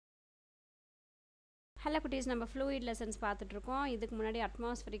Hello குட்டீஸ், நம்ம fluid lessons பார்த்துட்டு இருக்கோம். இதுக்கு முன்னாடி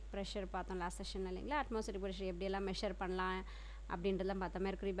atmospheric pressure பார்த்தோம் லாஸ்ட் செஷன் இல்லைங்களா? atmospheric pressure எப்படி எல்லாம் மெஷர் பண்ணலாம் அப்படின்றதெல்லாம் பார்த்தோம்.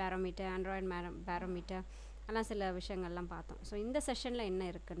 mercury barometer, android barometer எல்லாம் சில விஷயங்கள்லாம் பார்த்தோம். ஸோ இந்த செஷனில் என்ன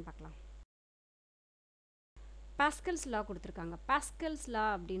இருக்குன்னு பார்க்கலாம். பாஸ்கல்ஸ் லா கொடுத்துருக்காங்க. பாஸ்கல்ஸ் லா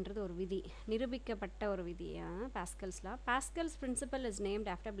அப்படின்றது ஒரு விதி, நிரூபிக்கப்பட்ட ஒரு விதி. Pascals law, pascals principal is named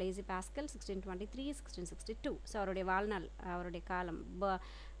after place pascal 1623 1662. So அவருடைய வாழ்நாள், அவருடைய காலம்,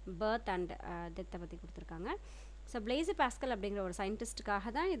 பர்த் அண்ட் டெத்தை பற்றி கொடுத்துருக்காங்க. ஸோ பிளேஸ் பாஸ்கல் அப்படிங்கிற ஒரு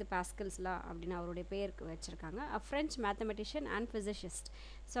சயின்டிஸ்ட்டுக்காக தான் இது பாஸ்கல்ஸ் லா அப்படின்னு அவருடைய பேருக்கு வச்சுருக்காங்க. அ French mathematician and physicist.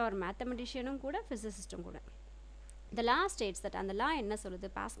 So அவர் மேத்தமெட்டிஷியனும் கூட ஃபிசிசிஸ்ட்டும் கூட. த லா ஸ்டேட்ஸ் தட், அந்த லா என்ன சொல்லுது,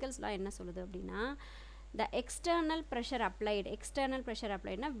 பாஸ்கல்ஸ் லா என்ன சொல்லுது அப்படின்னா, the external pressure applied, external pressure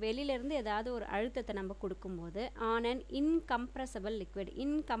applied வெளியிலேருந்து ஏதாவது ஒரு அழுத்தத்தை நம்ம கொடுக்கும்போது on an incompressible liquid,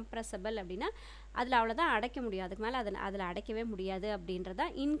 incompressible அப்படின்னா அதில் அவ்வளோதான் அடைக்க முடியும், அதுக்கு மேலே அதில் அடைக்கவே முடியாது அப்படின்றதா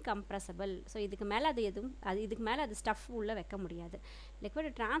incompressible. ஸோ இதுக்கு மேலே அது எதுவும் இதுக்கு மேலே அது ஸ்டஃப் உள்ளே வைக்க முடியாது. liquid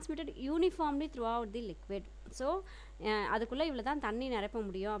transmitted uniformly throughout the liquid. So அதுக்குள்ளே இவ்வளோ தான் தண்ணி நிரப்ப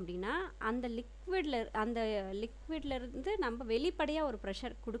முடியும் அப்படின்னா அந்த லிக்விட்லேருந்து நம்ம வெளிப்படையாக ஒரு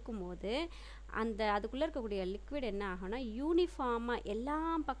ப்ரெஷர் கொடுக்கும்போது அதுக்குள்ளே இருக்கக்கூடிய லிக்விட் என்ன ஆகும்னா யூனிஃபார்மாக எல்லா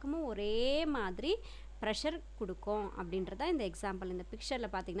பக்கமும் ஒரே மாதிரி ப்ரெஷர் கொடுக்கும் அப்படின்றத இந்த எக்ஸாம்பிள். இந்த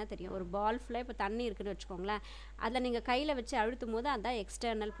பிக்சரில் பார்த்தீங்கன்னா தெரியும், ஒரு பால் ஃபுல்லாக இப்போ தண்ணி இருக்குதுன்னு வச்சுக்கோங்களேன், அதில் நீங்கள் கையில் வச்சு அழுத்தும் போது அதுதான்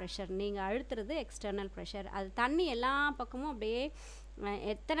எக்ஸ்டர்னல் ப்ரெஷர், நீங்கள் அழுத்துறது எக்ஸ்டர்னல் ப்ரெஷர். அது தண்ணி எல்லா பக்கமும் அப்படியே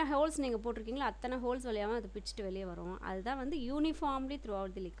எத்தனை ஹோல்ஸ் நீங்கள் போட்டிருக்கீங்களோ அத்தனை ஹோல்ஸ் வழியாகவும் அது பிச்சுட்டு வெளியே வரும். அதுதான் வந்து uniformly through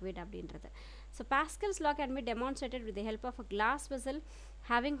out the liquid அப்படின்றது. So pascals law can be demonstrated with the help of a class vessel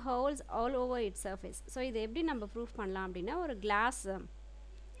having holes all over it's surface. So இது எப்படி நம்ம ப்ரூஃப் பண்ணலாம் அப்படின்னா, ஒரு கிளாஸ்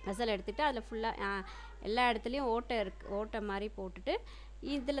வெசல் எடுத்துகிட்டு அதில் ஃபுல்லாக எல்லா இடத்துலையும் ஓட்டை மாதிரி போட்டுட்டு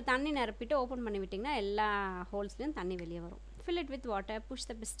இதில் தண்ணி நிரப்பிட்டு ஓப்பன் பண்ணி விட்டிங்கன்னா எல்லா ஹோல்ஸ்லேயும் தண்ணி வெளியே வரும். fill it with water, push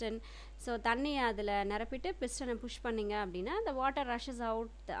the piston. So தண்ணி அதில் நிரப்பிட்டு பிஸ்டனை புஷ் பண்ணிங்க அப்படின்னா the water rushes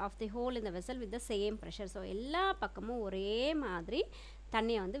out of the hole in the vessel with the same pressure. So எல்லா பக்கமும் ஒரே மாதிரி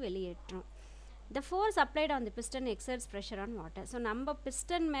தண்ணியை வந்து வெளியேற்றும். the force applied on the piston exerts pressure on water. So நம்ம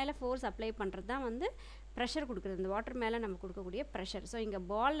பிஸ்டன் மேலே ஃபோர்ஸ் அப்ளை பண்ணுறது தான் வந்து ப்ரெஷர் கொடுக்குறது, இந்த வாட்டர் மேலே நம்ம கொடுக்கக்கூடிய ப்ரெஷர். ஸோ இங்கே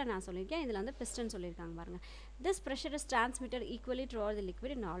பாலில் நான் சொல்லியிருக்கேன், இதில் வந்து பிஸ்டன் சொல்லியிருக்காங்க பாருங்கள். This pressure is transmitted equally through all the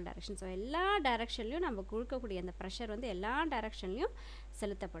liquid in all direction. So எல்லா டைரக்ஷன்லையும் நம்ம கொடுக்கக்கூடிய அந்த ப்ரெஷர் வந்து எல்லா டைரக்ஷன்லையும்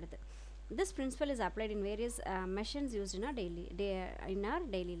செலுத்தப்படுது. This principal is applied in various machines used in our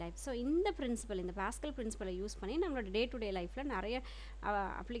daily life. So இந்த பிரின்சிபல், இந்த பாஸ்கல் பிரின்சிபலை யூஸ் பண்ணி நம்மளோட டே டு டே லைஃப்பில் நிறைய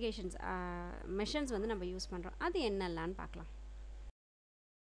அப்ளிகேஷன்ஸ் மெஷின்ஸ் வந்து நம்ம யூஸ் பண்ணுறோம். அது என்னெல்லான்னு பார்க்கலாம்.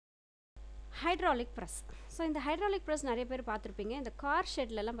 Hydraulic press. ஸோ இந்த ஹைட்ராலிக் ப்ரெஸ் நிறைய பேர் பார்த்துருப்பீங்க. இந்த கார்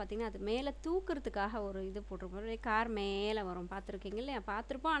ஷெட்லலாம் பார்த்திங்கன்னா அது மேலே தூக்குறதுக்காக ஒரு இது போட்டிருப்போம், கார் மேலே வரும், பார்த்துருக்கீங்க இல்லையா?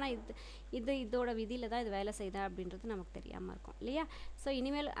 பார்த்துருப்போம். ஆனால் இதோட விதியில் தான் இது வேலை செய்யுதா அப்படின்றது நமக்கு தெரியாமல் இருக்கும் இல்லையா? ஸோ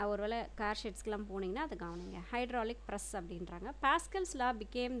இனிமேல் ஒரு வேளை கார் ஷெட்ஸ்க்கெலாம் போனீங்கன்னா அது கவனிங்க. ஹைட்ராலிக் ப்ரெஸ் அப்படின்றாங்க. Pascals law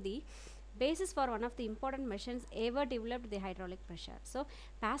became the basis for one of the important machines ever developed the hydraulic pressure. So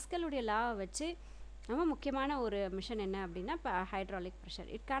பாஸ்கலுடைய லாவை வச்சு ரொம்ப முக்கியமான ஒரு மிஷன் என்ன அப்படின்னா hydraulic pressure.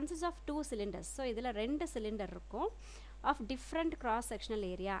 It consist of 2 cylinders. So இதில் 2 சிலிண்டர் இருக்கும் of different cross sectional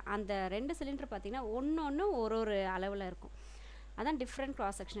area. அந்த 2 cylinder பார்த்திங்கன்னா ஒன்று ஒரு அளவில் இருக்கும், அதான் டிஃப்ரெண்ட்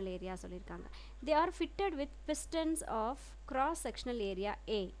கிராஸ் செக்ஷனல் ஏரியா சொல்லியிருக்காங்க. They are fitted with pistons of cross sectional area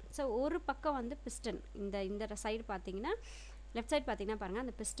A. So ஒரு பக்கம் வந்து பிஸ்டன், இந்த சைடு பார்த்தீங்கன்னா லெஃப்ட் சைடு பார்த்தீங்கன்னா பாருங்கள்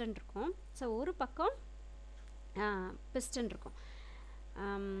அந்த பிஸ்டன் இருக்கும். ஸோ ஒரு பக்கம் பிஸ்டன் இருக்கும்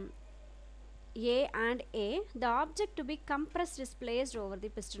A and A. The object to be compressed is placed over the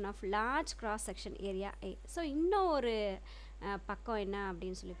piston of large cross section area A. So இன்னொரு பக்கம் என்ன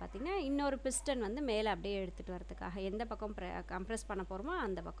அப்படின்னு சொல்லி பார்த்தீங்கன்னா, இன்னொரு பிஸ்டன் வந்து மேலே அப்படியே எடுத்துகிட்டு வரதுக்காக, எந்த பக்கம் கம்ப்ரெஸ் பண்ண போகிறோமோ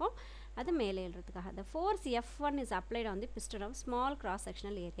அந்த பக்கம் அது மேலே எழுறதுக்காக. the force F1 is applied on the piston of small cross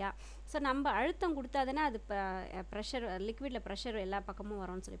sectional area. So நம்ம அழுத்தம் கொடுத்தாதுன்னா அது ப்ரெஷர், லிக்விடில் ப்ரெஷர் எல்லா பக்கமும்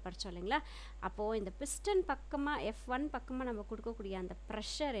வரும்னு சொல்லி படித்தோம் இல்லைங்களா? அப்போது இந்த பிஸ்டன் பக்கமாக F1 பக்கமாக நம்ம கொடுக்கக்கூடிய அந்த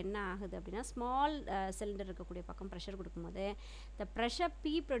ப்ரெஷர் என்ன ஆகுது அப்படின்னா, ஸ்மால் சிலிண்டர் இருக்கக்கூடிய பக்கம் ப்ரெஷர் கொடுக்கும்போது the pressure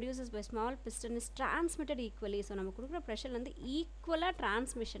P produces by small piston is transmitted equally. So நம்ம கொடுக்குற ப்ரெஷர் வந்து ஈக்குவலாக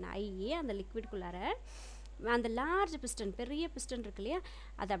டிரான்ஸ்மிஷன் ஆகி அந்த லிக்விட்குள்ளார அந்த லார்ஜ் பிஸ்டன், பெரிய பிஸ்டன் இருக்கு இல்லையா,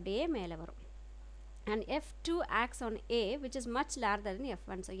 அது அப்படியே மேலே வரும். And F2 acts on A which is much larger than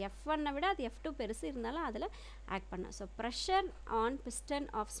F1. So F1 விட அது F2 பெருசு இருந்தாலும் அதில் ஆக்ட் பண்ணும். So pressure on piston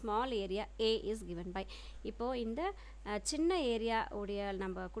of small area A is given by. இப்போது இந்த சின்ன ஏரியா உடைய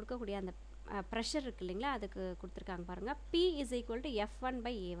நம்ம கொடுக்கக்கூடிய அந்த ப்ரெஷர் இருக்குது இல்லைங்களா, அதுக்கு கொடுத்துருக்காங்க பாருங்கள். P is equal to F1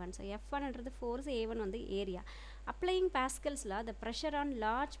 by A1. So F1ன்றது force, A1 வந்து area. Applying pascals law, the pressure on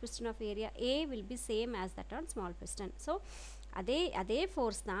large piston of area A will be same as that on small piston. So அதே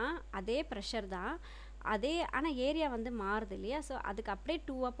force தான், அதே pressure தான், அதே ஆனால் area வந்து மாறுது இல்லையா, ஸோ அதுக்கு அப்படியே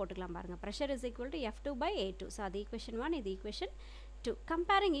 2ஆக போட்டுக்கலாம் பாருங்கள். Pressure is equal to F2 by A2. So அது ஈக்குவேஷன் 1, இது equation 2.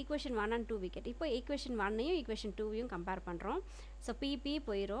 Comparing equation 1 and 2 we get. இப்போ ஈக்குவேஷன் 1ஐயும் ஈக்குவேஷன் 2ஐயும் கம்பேர் பண்ணுறோம். ஸோ பிபி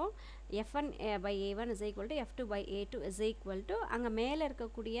போயிடும். F1 by A1 is equal to F2 by A2 is equal to அங்கே மேலே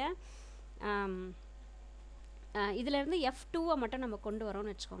இருக்கக்கூடிய இதிலேருந்து F2-ஐ மட்டும் நம்ம கொண்டு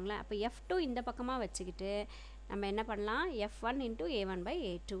வரோம்னு வச்சுக்கோங்களேன். அப்போ F2 இந்த பக்கமாக வச்சுக்கிட்டு நம்ம என்ன பண்ணலாம், F1 into A1 by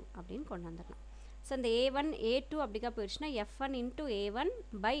A2 அப்படின்னு கொண்டு வந்துடலாம். ஸோ இந்த A1 A2 அப்படிக்கா போயிடுச்சுன்னா F1 into A1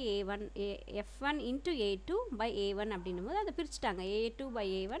 by A1 F1 into A2 by A1 அப்படின்னும் போது அதை பிரிச்சுட்டாங்க. A2 by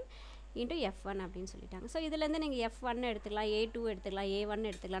A1 into F1 அப்படின்னு சொல்லிட்டாங்க. ஸோ இதுலேருந்து நீங்கள் F1 எடுத்துக்கலாம், A2 எடுத்துக்கலாம், A1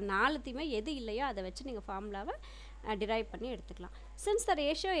 எடுத்துக்கலாம். நாலுத்தையுமே எது இல்லையோ அதை வச்சு நீங்கள் ஃபார்முலாவை டிரைவ் பண்ணி எடுத்துக்கலாம். Since the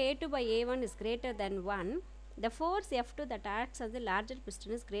ratio A2 by A1 is greater than 1, the force F2 that acts on the larger piston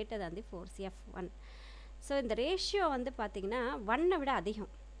is greater than the force F1. So இந்த ரேஷியோ வந்து பார்த்திங்கன்னா 1-ஐ விட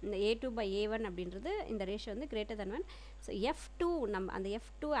அதிகம். இந்த A2 by A1 அப்படின்றது இந்த ரேஷியோ வந்து greater than 1. ஸோ F2 நம்ம அந்த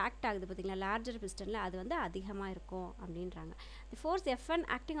F2 ஆக்ட் ஆகுது பார்த்திங்களா லார்ஜர் பிஸ்டனில், அது வந்து அதிகமாக இருக்கும் அப்படின்றாங்க. தி force F1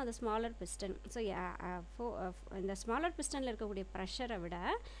 acting on the smaller piston. So இந்த ஸ்மாலர் பிஸ்டனில் இருக்கக்கூடிய ப்ரெஷரை விட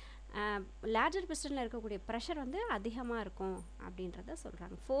லார்ஜர் பிஸ்டனில் இருக்கக்கூடிய ப்ரெஷர் வந்து அதிகமாக இருக்கும் அப்படின்றத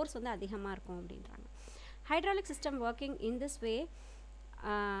சொல்கிறாங்க. ஃபோர்ஸ் வந்து அதிகமாக இருக்கும் அப்படின்றாங்க. Hydraulic system working in this way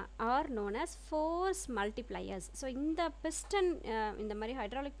are known as force multipliers. So இந்த பிஸ்டன் இந்த மாதிரி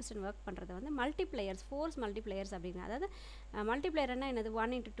ஹைட்ராலிக் பிஸ்டன் ஒர்க் பண்ணுறது வந்து மல்டிப்ளையர்ஸ், ஃபோர்ஸ் மல்டிப்ளையர்ஸ் அப்படிங்கிற, அதாவது மல்டிப்ளையர்னா என்னது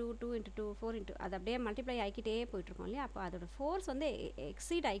 1 into 2, 2 into 2, 4 into அது அப்படியே மல்டிப்ளை ஆகிக்கிட்டே போயிட்டுருக்கோம் இல்லையா, அப்போ அதோட ஃபோர்ஸ் வந்து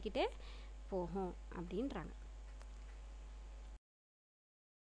எக்ஸீட் ஆகிக்கிட்டே போகும் அப்படின்றாங்க.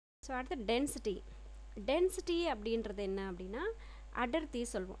 ஸோ அடுத்து டென்சிட்டி அப்படின்றது என்ன அப்படின்னா அடர்த்தி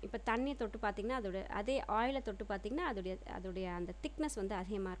சொல்வோம். இப்போ தண்ணியை தொட்டு பார்த்திங்கன்னா அதே ஆயிலை தொட்டு பார்த்திங்கன்னா அதோடைய அந்த திக்னஸ் வந்து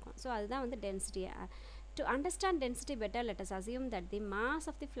அதிகமாக இருக்கும். ஸோ அதுதான் வந்து density. To understand density better let us assume that the mass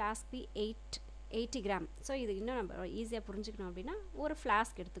of the flask B 80 gram. So இது இன்னும் நம்ம ஈஸியாக புரிஞ்சுக்கணும் அப்படின்னா ஒரு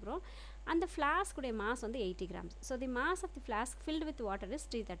ஃப்ளாஸ்க் எடுத்துக்கிறோம். அந்த ஃப்ளாஸ்க்குடைய மாஸ் வந்து 80 grams. So the mass of the flask filled with water is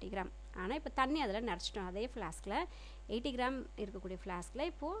 330 gram. ஆனால் இப்போ தண்ணி அதில் நிறச்சிட்டோம். அதே ஃப்ளாஸ்கில் 80 கிராம் இருக்கக்கூடிய ஃப்ளாஸ்கில்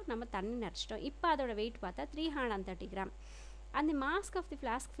இப்போது நம்ம தண்ணி நிறச்சிட்டோம். இப்போ அதோட வெயிட் பார்த்தா 330 gram. And the mask of the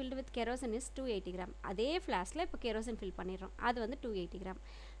flask filled with kerosene is 280 gram. அதே ஃப்ளாஸ்கில் இப்போ kerosene fill பண்ணிடுறோம். அது வந்து 280 gram.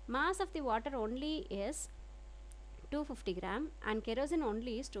 Mass of the water only is 250 gram and kerosene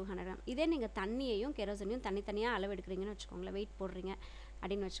only is 200 gram. இதே நீங்கள் தண்ணியையும் கெரோசனையும் தனித்தனியாக அளவு எடுக்கிறீங்கன்னு வச்சுக்கோங்களேன், வெயிட் போடுறீங்க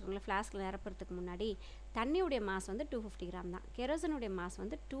அப்படின்னு வச்சுக்கோங்களேன். ஃப்ளாஸ்கில் நிரப்புறதுக்கு முன்னாடி தண்ணியுடைய மாஸ் வந்து 250 கிராம் தான், கெரோசனுடைய மாஸ்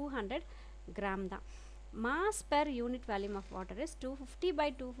வந்து 200 கிராம் தான். mass per unit volume of water is 250 by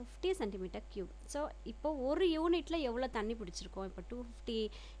 250 centimeter cube. So இப்போ ஒரு யூனிட்டில் எவ்வளோ தண்ணி பிடிச்சிருக்கோம், இப்போ 250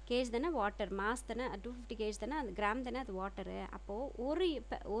 kg தானே வாட்டர், மாஸ் தானே 250 kg தானே, அது கிராம் தானே அது வாட்டரு. அப்போது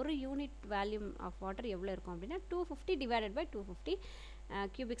ஒரு யூனிட் வால்யூம் ஆஃப் வாட்டர் எவ்வளோ இருக்கும் அப்படின்னா 250 divided by 250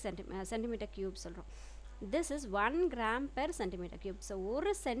 cubic centimetre cube சொல்கிறோம். This is 1 gram per centimeter cube. So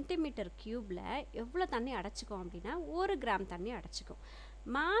ஒரு சென்டிமீட்டர் க்யூப்பில் எவ்வளோ தண்ணி அடைச்சிக்கும் அப்படின்னா 1 கிராம் தண்ணி அடைச்சிக்கும்.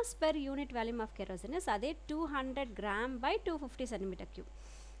 mass per unit volume of kerosene is அதே 200 gram by 250 centimeter cube.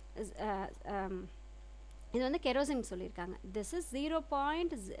 இது வந்து kerosene சொல்லியிருக்காங்க. this is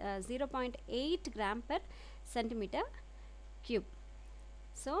 0.8 gram per centimeter cube.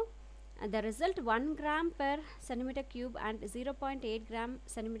 so the result 1 gram per centimeter cube and 0.8 gram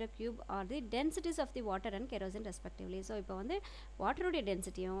centimeter cube are the densities of the water and kerosene respectively. So இப்போ வந்து வாட்டருடைய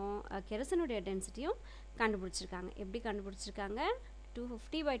டென்சிட்டியும் கெரோசனுடைய டென்சிட்டியும் கண்டுபிடிச்சிருக்காங்க. எப்படி கண்டுபிடிச்சிருக்காங்க,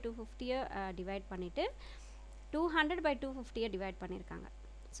 250 by 250 divide பண்ணிவிட்டு 200 by 250 divide பண்ணியிருக்காங்க.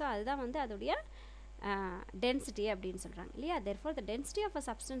 So அதுதான் வந்து அதோடைய டென்சிட்டி அப்படின்னு சொல்கிறாங்க இல்லையா. therefore the density of a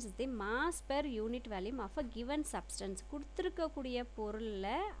substance is the mass per unit volume of a given substance. கொடுத்துருக்கக்கூடிய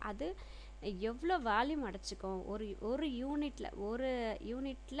பொருளில் அது எவ்வளோ வால்யூம் அடைச்சிக்கும், ஒரு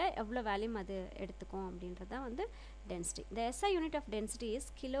யூனிட்டில் எவ்வளோ வால்யூம் அது எடுத்துக்கும் அப்படின்றது தான் வந்து density. the SI unit of density is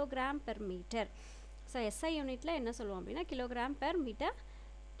kilogram per meter. So SI யூனிட்டில் என்ன சொல்லுவோம் அப்படின்னா கிலோகிராம் பெர் மீட்டர்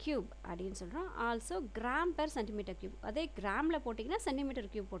க்யூப் அப்படின்னு சொல்கிறோம். Also gram per centimetre cube. அதே கிராமில் போட்டிங்கன்னா சென்டிமீட்டர்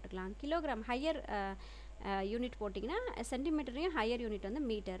க்யூப் போட்டுக்கலாம். கிலோகிராம் ஹையர் யூனிட் போட்டிங்கன்னா சென்டிமீட்டரையும் ஹையர் யூனிட் வந்து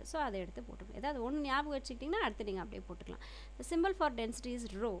மீட்டர். ஸோ அதை எடுத்து போட்டுக்கலாம். ஏதாவது ஒன்று ஞாபகம் வச்சுக்கிட்டிங்கன்னா அடுத்து நீங்கள் அப்படியே போட்டுக்கலாம். the symbol for density is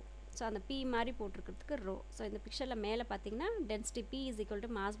rho. So அந்த P மாதிரி போட்டிருக்கிறதுக்கு ரோ. ஸோ இந்த பிக்சரில் மேலே பார்த்தீங்கன்னா density P is equal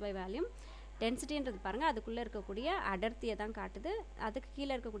to mass by volume. டென்சிட்டின்றது பாருங்கள் அதுக்குள்ளே இருக்கக்கூடிய அடர்த்தியை தான் காட்டுது. அதுக்கு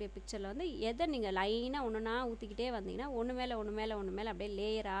கீழே இருக்கக்கூடிய பிக்சரில் வந்து எதை நீங்கள் லைனாக ஒன்றுனா ஊற்றிக்கிட்டே வந்தீங்கன்னா ஒன்று மேலே அப்படியே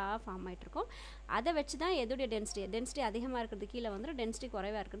லேயராக ஃபார்ம் ஆகிட்ருக்கும். அதை வச்சு தான் எதுடைய டென்சிட்டி அதிகமாக இருக்கிறது கீழே வந்துடும், டென்சிட்டி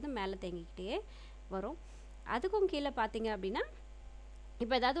குறைவாக இருக்கிறது மேலே தேங்கிக்கிட்டே வரும். அதுக்கும் கீழே பார்த்தீங்க அப்படின்னா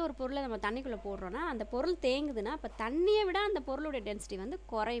இப்போ ஏதாவது ஒரு பொருளை நம்ம தண்ணிக்குள்ளே போடுறோன்னா அந்த பொருள் தேங்குதுன்னா அப்போ தண்ணியை விட அந்த பொருளுடைய டென்சிட்டி வந்து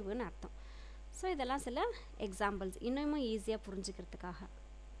குறைவுன்னு அர்த்தம். ஸோ இதெல்லாம் சில எக்ஸாம்பிள்ஸ் இன்னமும் ஈஸியாக புரிஞ்சுக்கிறதுக்காக.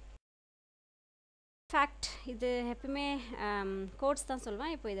 ஃபேக்ட் இது எப்பவுமே கோட்ஸ் தான்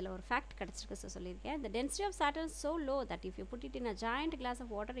சொல்லுவேன். இப்போ இதில் ஒரு ஃபேக்ட் கிடச்சிருக்கு சொல்லியிருக்கேன். the density of Saturn is so low that if you put it in a giant glass of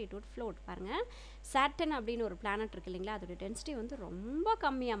water it would float. பாருங்கள், Saturn அப்படின்னு ஒரு பிளானட் இருக்கு இல்லைங்களா, அதோட டென்சிட்டி வந்து ரொம்ப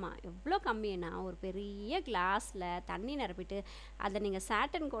கம்மியாமா. எவ்வளோ கம்மின்னா ஒரு பெரிய கிளாஸில் தண்ணி நிரப்பிட்டு அதை நீங்கள்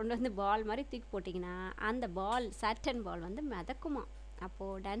Saturn கொண்டு வந்து பால் மாதிரி தூக்கி போட்டிங்கன்னா அந்த பால் Saturn பால் வந்து மிதக்குமா.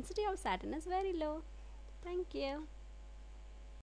 அப்போது density of Saturn is very low. Thank you.